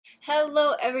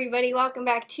Hello everybody, welcome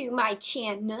back to my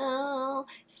channel.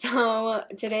 So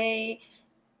today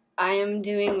I am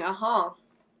doing a haul.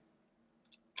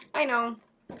 I know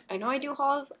I do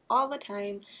hauls all the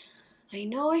time. I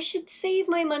know I should save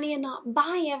my money and not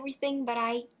buy everything, but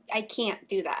I can't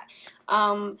do that.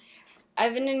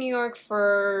 I've been in New York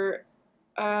for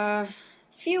a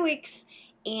few weeks,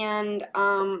 and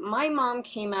my mom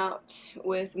came out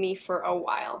with me for a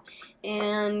while,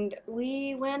 and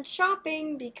we went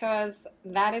shopping because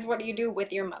that is what you do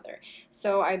with your mother.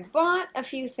 So I bought a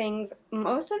few things.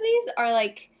 Most of these are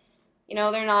like,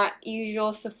 they're not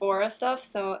usual Sephora stuff,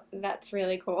 so that's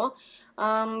really cool.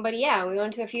 But yeah, we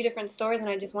went to a few different stores, and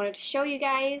I just wanted to show you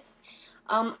guys.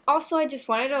 Also, I just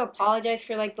wanted to apologize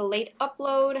for like the late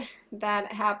upload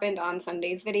that happened on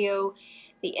Sunday's video.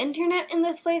 The internet in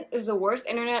this place is the worst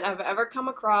internet I've ever come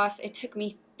across. It took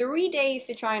me 3 days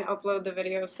to try and upload the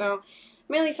video, so I'm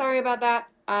really sorry about that.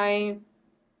 I'm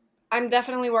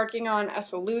definitely working on a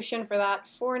solution for that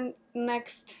for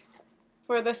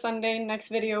the Sunday next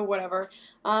video, whatever.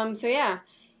 So yeah.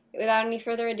 Without any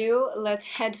further ado, let's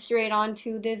head straight on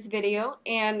to this video.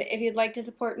 And if you'd like to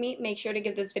support me, make sure to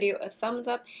give this video a thumbs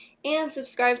up and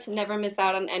subscribe to never miss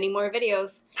out on any more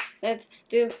videos. Let's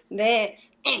do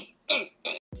this.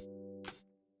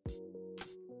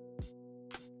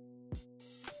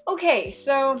 Okay,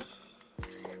 so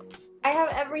I have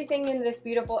everything in this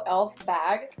beautiful e.l.f.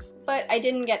 bag, but I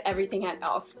didn't get everything at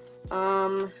e.l.f.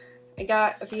 I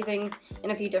got a few things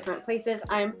in a few different places.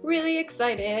 I'm really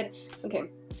excited. Okay,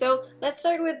 so let's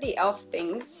start with the e.l.f.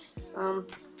 things.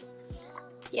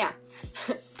 Yeah.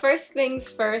 First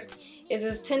things first is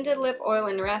this tinted lip oil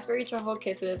and raspberry truffle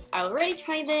kisses. I already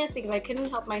tried this because I couldn't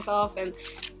help myself, and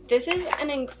this is an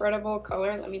incredible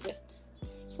color. Let me just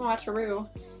swatcheroo.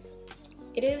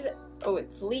 It is, oh,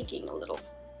 it's leaking a little.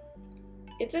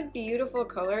 It's a beautiful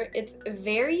color. It's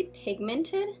very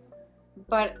pigmented,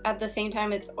 but at the same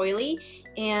time it's oily,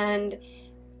 and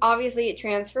obviously it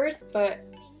transfers, but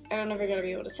I don't know if you're gonna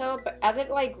be able to tell, but as it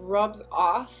like rubs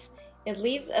off, it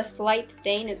leaves a slight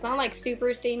stain. It's not like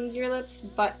super stains your lips,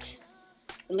 but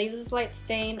it leaves a slight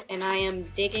stain, and I am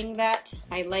digging that.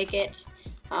 I like it.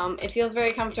 It feels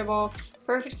very comfortable,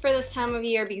 perfect for this time of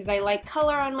year because I like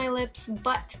color on my lips,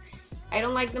 but I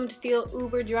don't like them to feel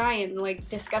uber dry and like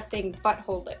disgusting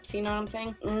butthole lips, you know what I'm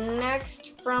saying?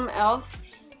 Next from e.l.f.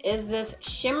 is this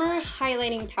shimmer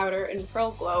highlighting powder in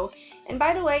Pearl Glow. And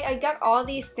by the way, I got all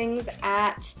these things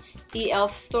at the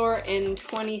e.l.f. store in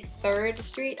 23rd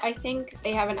Street, I think.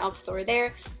 They have an e.l.f. store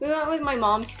there. We went with my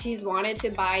mom because she's wanted to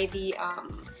buy the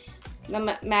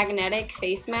magnetic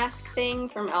face mask thing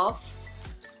from e.l.f.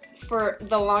 for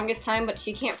the longest time, but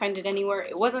she can't find it anywhere.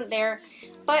 It wasn't there,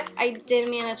 but I did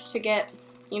manage to get,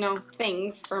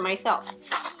 things for myself.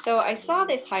 So I saw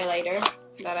this highlighter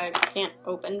that I can't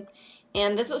open,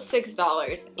 and this was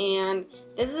 $6, and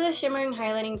this is a shimmering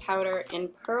highlighting powder in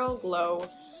Pearl Glow.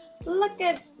 Look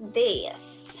at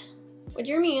this. What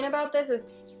you mean about this is,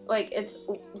 like, it's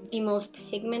the most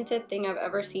pigmented thing I've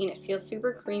ever seen. It feels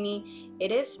super creamy.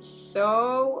 It is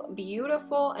so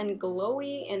beautiful and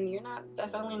glowy, and you're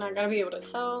definitely not gonna be able to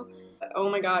tell. But oh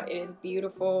my god, it is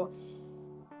beautiful.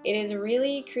 It is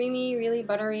really creamy, really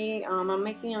buttery. I'm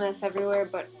making a mess everywhere,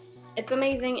 but it's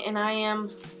amazing, and I am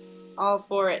all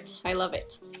for it. I love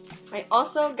it. I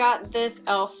also got this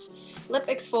e.l.f. lip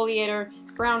exfoliator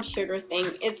brown sugar thing.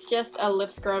 It's just a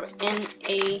lip scrub in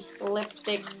a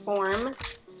lipstick form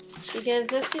because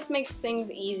this just makes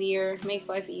things easier, makes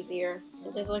life easier.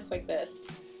 It just looks like this.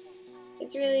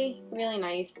 It's really, really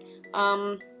nice.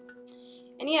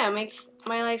 And yeah, it makes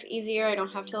my life easier. I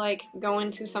don't have to like go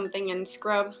into something and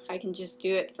scrub. I can just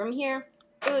do it from here.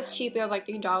 It was cheap. It was like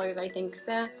 $3, I think.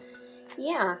 So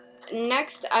yeah.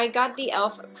 Next, I got the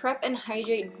e.l.f. Prep and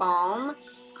Hydrate Balm,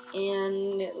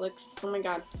 and it looks, oh my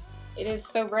god, it is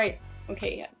so bright.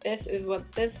 Okay, yeah, this is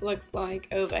what this looks like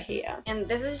over here. And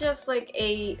this is just like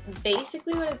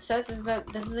basically what it says is that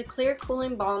this is a clear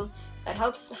cooling balm that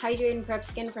helps hydrate and prep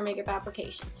skin for makeup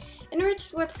application.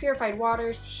 Enriched with purified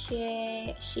waters,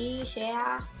 shea,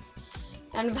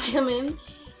 and vitamin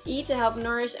E to help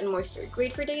nourish and moisture.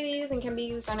 Great for daily use and can be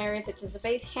used on areas such as the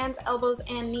face, hands, elbows,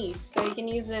 and knees. So you can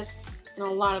use this in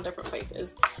a lot of different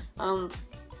places.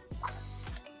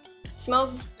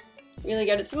 Smells really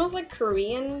good. It smells like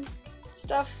Korean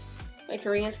stuff, like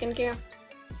Korean skincare.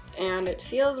 And it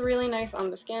feels really nice on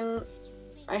the skin.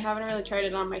 I haven't really tried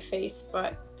it on my face,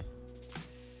 but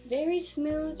very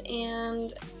smooth,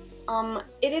 and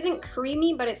it isn't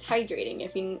creamy, but it's hydrating,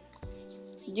 if you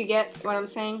get what I'm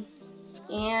saying.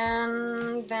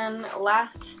 And then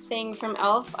last thing from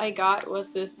e.l.f. I got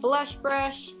was this blush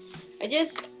brush. I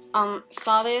just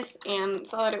saw this and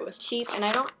saw that it was cheap, and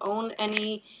I don't own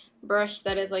any brush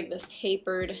that is like this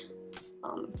tapered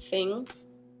thing.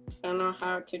 I don't know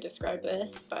how to describe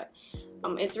this, but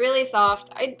it's really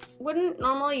soft. I wouldn't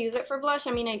normally use it for blush.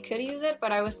 I mean, I could use it,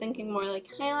 but I was thinking more like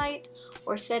highlight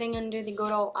or setting under the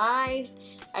good old eyes.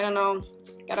 I don't know,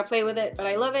 gotta play with it, but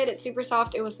I love it. It's super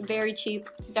soft. It was very cheap.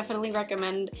 Definitely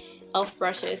recommend e.l.f.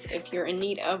 brushes if you're in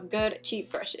need of good cheap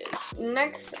brushes.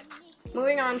 Next,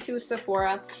 moving on to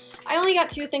Sephora. I only got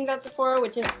 2 things at Sephora,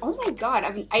 which is, oh my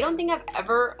god, I don't think I've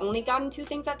ever only gotten 2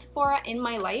 things at Sephora in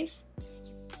my life,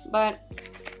 but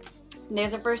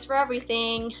there's a first for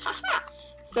everything. Haha.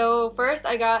 So first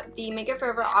I got the Make It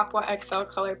Forever Aqua XL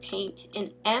color paint in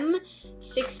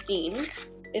M16.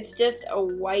 It's just a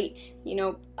white, you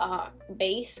know,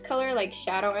 base color, like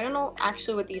shadow. I don't know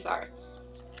actually what these are.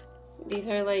 These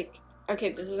are like,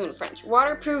 okay, this is in French.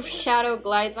 Waterproof shadow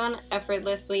glides on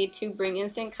effortlessly to bring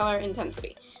instant color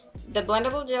intensity. The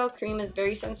blendable gel cream is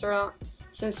very sensorial,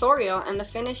 and the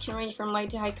finish can range from light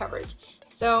to high coverage.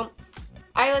 So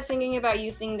I was thinking about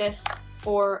using this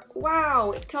for,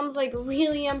 wow, it comes like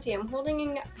really empty. I'm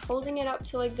holding it up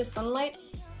to like the sunlight,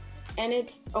 and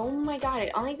it's, oh my god,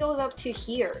 it only goes up to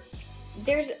here.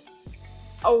 There's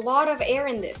a lot of air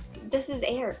in this. This is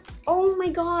air. Oh my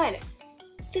god,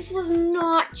 this was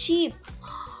not cheap.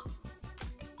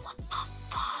 What the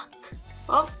fuck?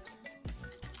 Well,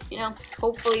 you know,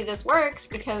 hopefully this works,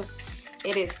 because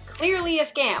it is clearly a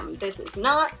scam. This is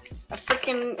not a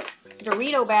freaking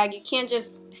Dorito bag. You can't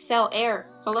just sell air.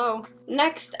 Hello.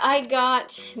 Next, I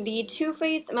got the Too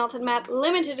Faced Melted Matte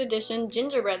Limited Edition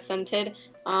Gingerbread Scented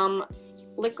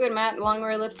Liquid Matte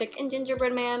Longwear Lipstick in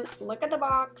Gingerbread Man. Look at the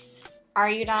box. Are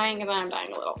you dying? Because I'm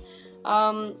dying a little.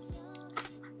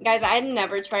 Guys, I had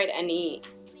never tried any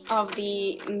of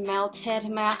the melted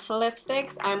matte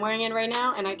lipsticks. I'm wearing it right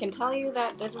now, and I can tell you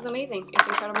that this is amazing. It's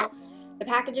incredible. The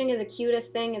packaging is the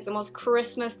cutest thing. It's the most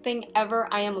Christmas thing ever.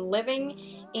 I am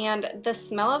living. And the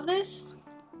smell of this,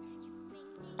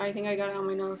 I think I got it on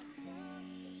my nose.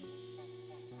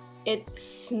 It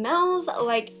smells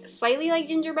like, slightly like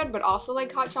gingerbread, but also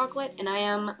like hot chocolate, and I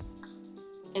am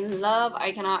in love.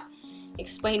 I cannot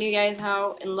explain to you guys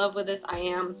how in love with this I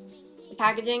am. The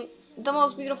packaging, the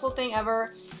most beautiful thing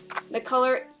ever. The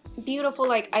color, beautiful.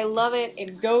 Like, I love it.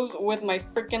 It goes with my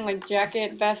freaking like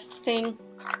jacket vest thing.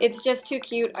 It's just too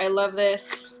cute. I love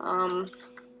this. I'm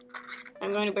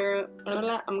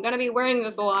gonna be wearing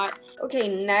this a lot. Okay,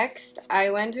 next I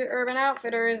went to Urban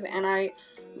Outfitters and I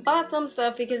bought some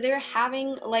stuff because they're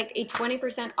having like a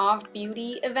 20% off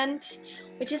beauty event,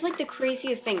 which is like the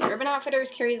craziest thing. Urban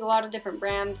Outfitters carries a lot of different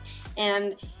brands,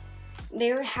 and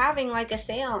they were having like a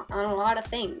sale on a lot of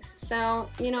things. So,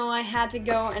 you know, I had to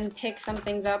go and pick some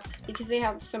things up because they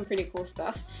have some pretty cool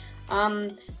stuff.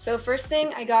 So first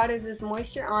thing I got is this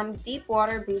Moisture On Deep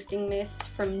Water Boosting Mist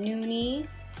from Noonie.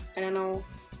 I don't know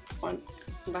what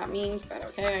that means, but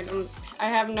okay, I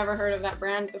have never heard of that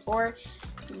brand before.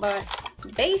 But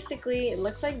basically it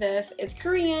looks like this. It's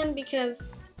Korean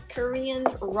because Koreans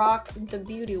rock the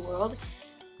beauty world.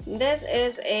 This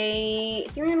is a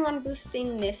 3-in-1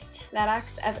 boosting mist that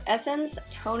acts as essence,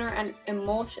 toner, and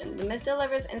emulsion. The mist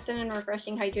delivers instant and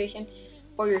refreshing hydration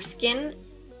for your skin.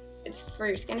 It's for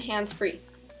your skin, hands-free.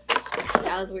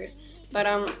 That was weird. But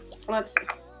let's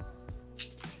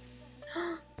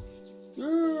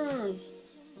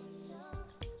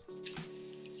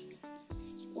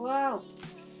Wow.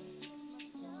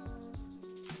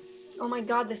 Oh my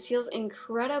god, this feels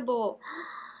incredible.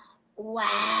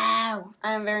 Wow.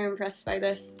 I'm very impressed by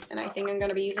this, and I think I'm going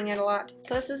to be using it a lot.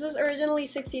 Plus, this was originally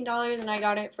 $16 and I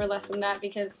got it for less than that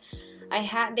because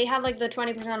they had like the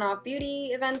 20% off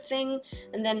beauty event thing,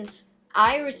 and then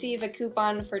I received a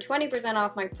coupon for 20%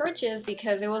 off my purchase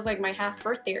because it was like my half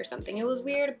birthday or something. It was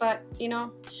weird, but you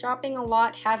know, shopping a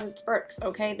lot has its perks,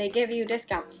 okay? They give you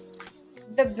discounts.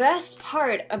 The best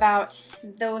part about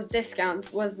those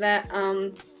discounts was that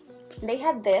they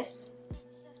had this.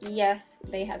 Yes,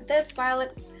 they had this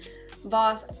Violet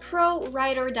Voss Pro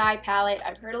Ride or Die palette.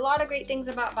 I've heard a lot of great things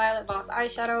about Violet Voss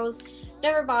eyeshadows.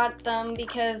 Never bought them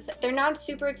because they're not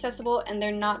super accessible and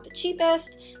they're not the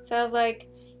cheapest. So I was like,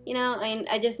 you know,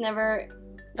 I just never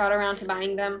got around to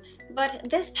buying them. But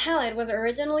this palette was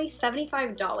originally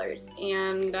 $75,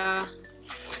 and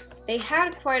they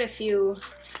had quite a few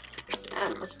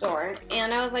at the store.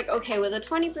 And I was like, okay, with a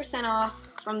 20% off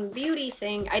from the beauty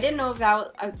thing, I didn't know if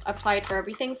that applied for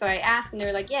everything, so I asked, and they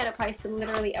were like, yeah, it applies to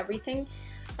literally everything.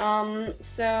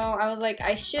 So I was like,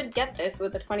 I should get this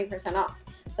with the 20% off.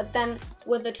 But then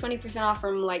with the 20% off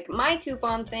from like my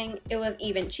coupon thing, it was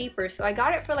even cheaper. So I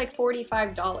got it for like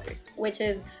 $45, which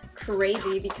is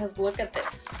crazy because look at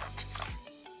this.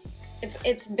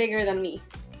 It's bigger than me.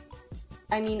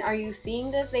 I mean, are you seeing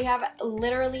this? They have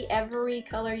literally every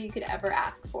color you could ever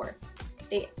ask for.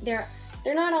 They're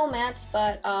not all mattes,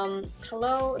 but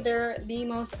hello, they're the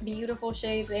most beautiful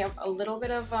shades. They have a little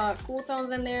bit of cool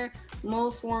tones in there,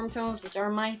 most warm tones, which are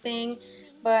my thing.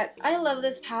 But I love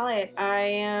this palette.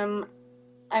 I'm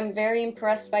very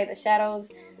impressed by the shadows.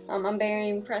 I'm very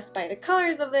impressed by the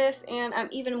colors of this, and I'm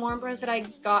even more impressed that I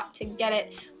got to get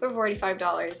it for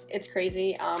 $45. It's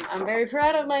crazy. I'm very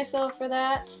proud of myself for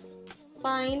that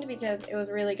find because it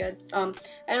was really good. I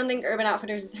don't think Urban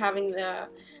Outfitters is having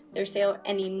their sale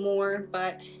anymore,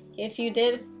 but if you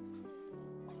did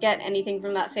get anything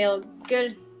from that sale,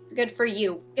 good for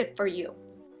you. Good for you.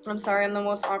 I'm sorry, I'm the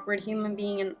most awkward human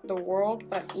being in the world,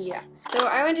 but yeah. So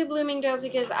I went to Bloomingdales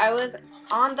because I was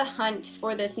on the hunt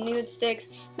for this Nude Sticks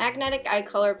Magnetic Eye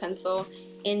Color Pencil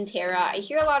in Terra. I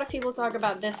hear a lot of people talk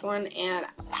about this one, and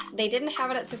they didn't have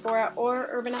it at Sephora or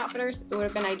Urban Outfitters. It would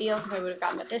have been ideal if I would have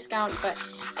gotten a discount, but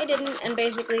I didn't, and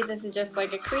basically this is just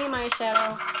like a cream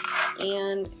eyeshadow,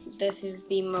 and this is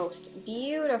the most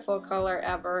beautiful color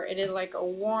ever. It is like a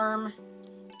warm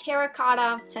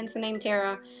terracotta, hence the name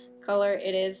Terra color.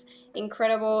 It is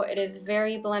incredible. It is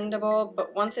very blendable,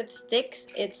 but once it sticks,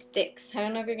 it sticks. I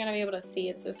don't know if you're gonna be able to see.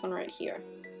 It's this one right here.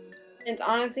 It's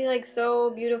honestly like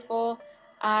so beautiful.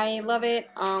 I love it.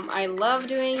 I love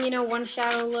doing, you know, one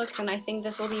shadow looks, and I think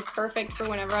this will be perfect for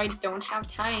whenever I don't have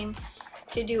time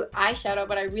to do eyeshadow,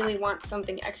 but I really want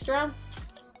something extra.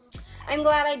 I'm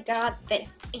glad I got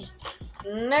this.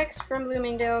 Next from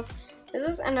Bloomingdale's, this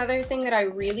is another thing that I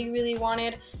really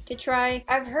wanted to try.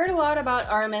 I've heard a lot about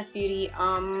RMS Beauty.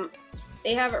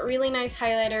 They have really nice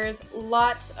highlighters.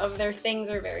 Lots of their things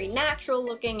are very natural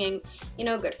looking and, you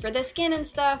know, good for the skin and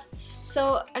stuff.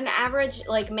 So an average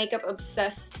like makeup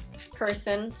obsessed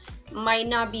person might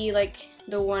not be like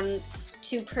the one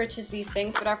to purchase these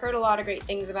things, but I've heard a lot of great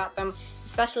things about them,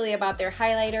 especially about their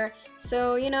highlighter.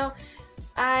 So, you know,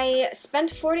 I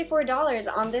spent $44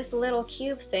 on this little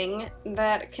cube thing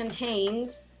that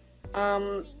contains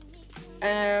a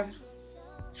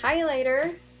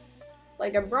highlighter,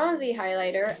 like a bronzy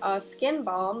highlighter, a skin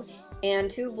balm,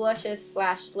 and 2 blushes /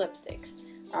 lipsticks.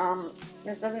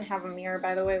 This doesn't have a mirror,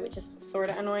 by the way, which is sort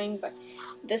of annoying, but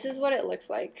this is what it looks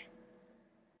like.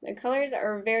 The colors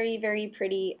are very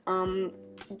pretty.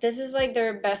 This is like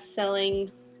their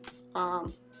best-selling, I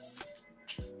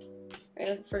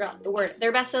forgot the word,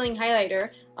 their best-selling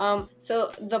highlighter.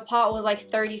 So the pot was like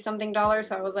 $30-something,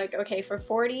 so I was like, okay, for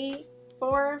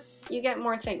 $44, you get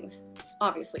more things,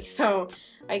 obviously. So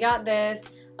I got this.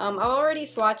 I've already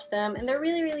swatched them, and they're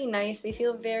really nice. They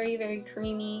feel very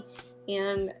creamy,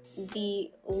 and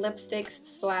the lipsticks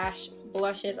 /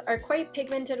 blushes are quite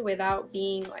pigmented without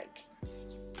being like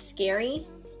scary.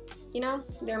 You know,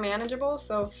 they're manageable,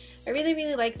 so I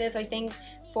really like this. I think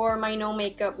for my no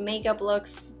makeup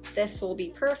looks, this will be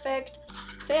perfect.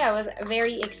 So yeah, I was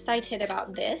very excited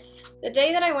about this. The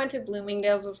day that I went to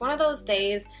Bloomingdale's was one of those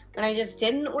days when I just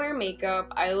didn't wear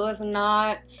makeup. I was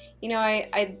not, you know,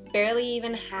 I barely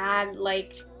even had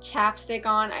like chapstick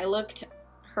on. I looked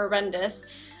horrendous.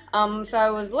 So I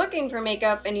was looking for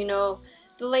makeup, and you know,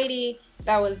 the lady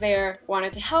that was there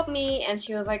wanted to help me, and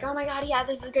she was like, oh my god, yeah,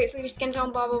 this is great for your skin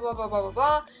tone, blah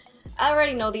blah. I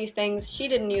already know these things. She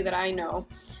didn't know that I know.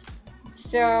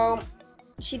 So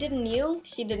she didn't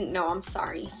know, I'm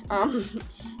sorry.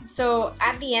 So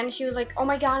at the end she was like, oh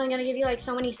my god, I'm gonna give you like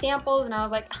so many samples, and I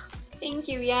was like, thank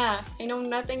you, yeah, I know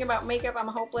nothing about makeup, I'm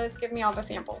hopeless, give me all the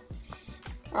samples.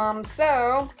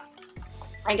 So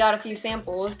I got a few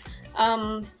samples.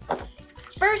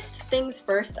 First things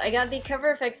first, I got the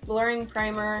Cover FX blurring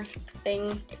primer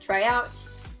thing to try out.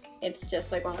 It's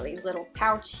just like one of these little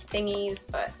pouch thingies,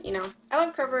 but you know, I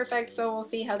love Cover FX, so we'll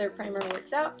see how their primer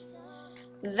works out.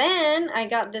 Then I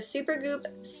got the Supergoop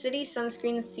City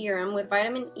Sunscreen Serum with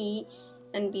vitamin E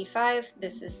and B5.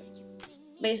 This is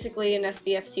basically an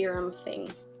SPF serum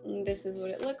thing. And this is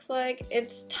what it looks like.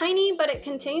 It's tiny, but it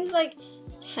contains like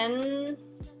 10...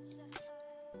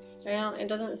 it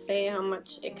doesn't say how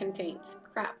much it contains.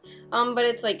 Crap. But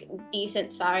it's like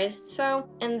decent sized, so.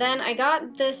 And then I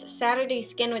got this Saturday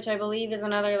Skin, which I believe is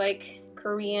another like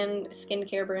Korean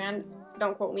skincare brand.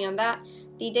 Don't quote me on that.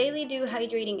 The Daily Dew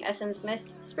Hydrating Essence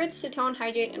Mist, spritz to tone,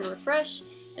 hydrate, and refresh.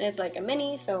 And it's like a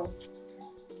mini, so.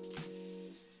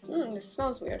 This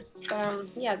smells weird.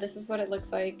 Yeah, this is what it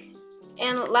looks like.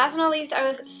 And last but not least, I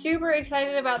was super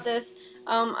excited about this.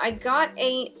 I got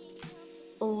a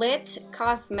Lit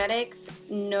Cosmetics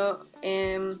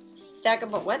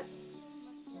stackable,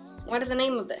 what is the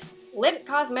name of this? Lit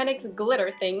Cosmetics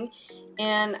glitter thing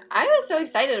And I was so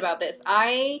excited about this.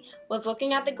 I was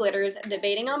looking at the glitters,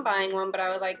 debating on buying one, but I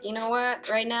was like, you know what?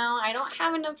 Right now, I don't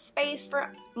have enough space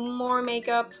for more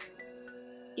makeup,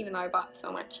 even though I bought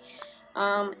so much.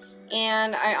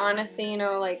 And I honestly,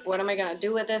 like, what am I gonna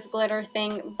do with this glitter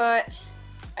thing? But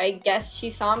I guess she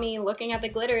saw me looking at the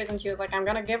glitters and she was like, I'm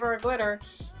gonna give her a glitter.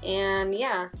 And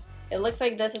yeah, it looks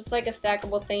like this. It's like a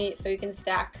stackable thing, so you can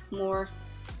stack more.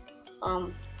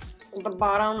 The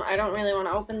bottom, I don't really want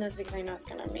to open this because I know it's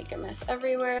gonna make a mess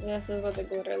everywhere. This is what the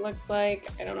glitter looks like.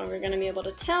 I don't know if you're gonna be able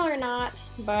to tell or not,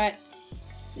 but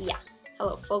yeah.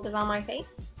 Hello, focus on my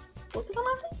face. Focus on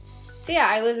my face. So yeah,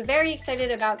 I was very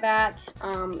excited about that.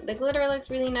 The glitter looks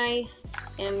really nice,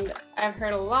 and I've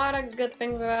heard a lot of good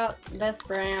things about this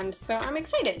brand, so I'm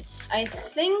excited. I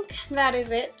think that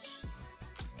is it.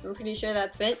 I'm pretty sure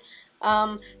that's it.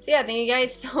 So yeah, thank you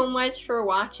guys so much for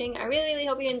watching. I really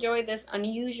hope you enjoyed this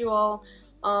unusual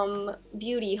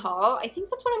beauty haul. I think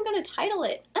that's what I'm gonna title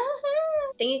it.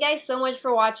 Thank you guys so much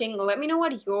for watching. Let me know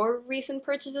what your recent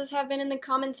purchases have been in the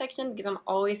comment section because I'm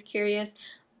always curious.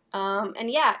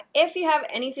 And yeah, if you have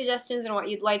any suggestions on what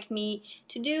you'd like me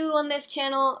to do on this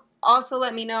channel, also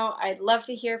let me know. I'd love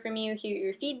to hear from you, hear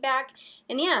your feedback.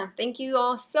 And yeah, thank you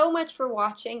all so much for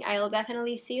watching. I'll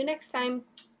definitely see you next time.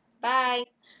 Bye.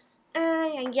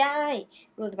 Ay, ay, ay.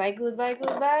 Goodbye, goodbye,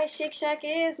 goodbye. Shake Shack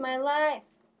is my life.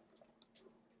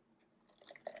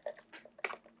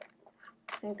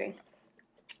 Okay.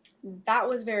 That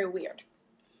was very weird.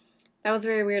 That was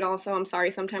very weird also. I'm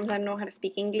sorry. Sometimes I don't know how to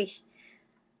speak English.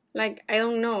 Like, I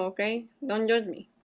don't know, okay? Don't judge me.